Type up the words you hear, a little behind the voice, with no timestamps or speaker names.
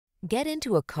Get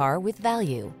into a car with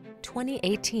value.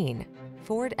 2018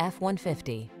 Ford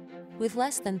F-150. With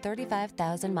less than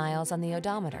 35,000 miles on the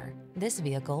odometer, this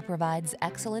vehicle provides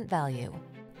excellent value.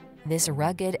 This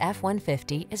rugged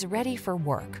F-150 is ready for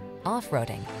work,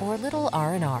 off-roading, or little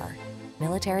R&R.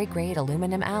 Military-grade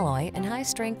aluminum alloy and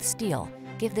high-strength steel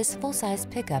give this full-size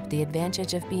pickup the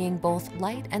advantage of being both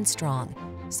light and strong,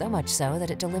 so much so that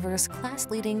it delivers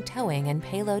class-leading towing and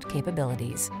payload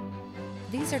capabilities.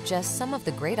 These are just some of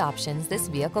the great options this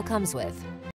vehicle comes with: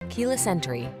 keyless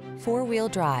entry, four-wheel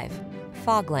drive,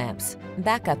 fog lamps,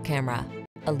 backup camera,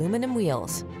 aluminum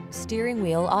wheels, steering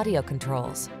wheel audio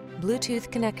controls,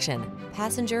 Bluetooth connection,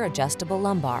 passenger adjustable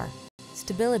lumbar,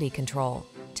 stability control,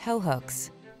 tow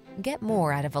hooks. Get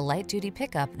more out of a light-duty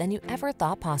pickup than you ever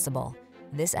thought possible.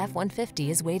 This F-150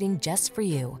 is waiting just for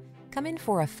you. Come in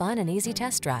for a fun and easy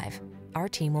test drive. Our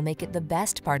team will make it the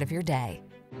best part of your day.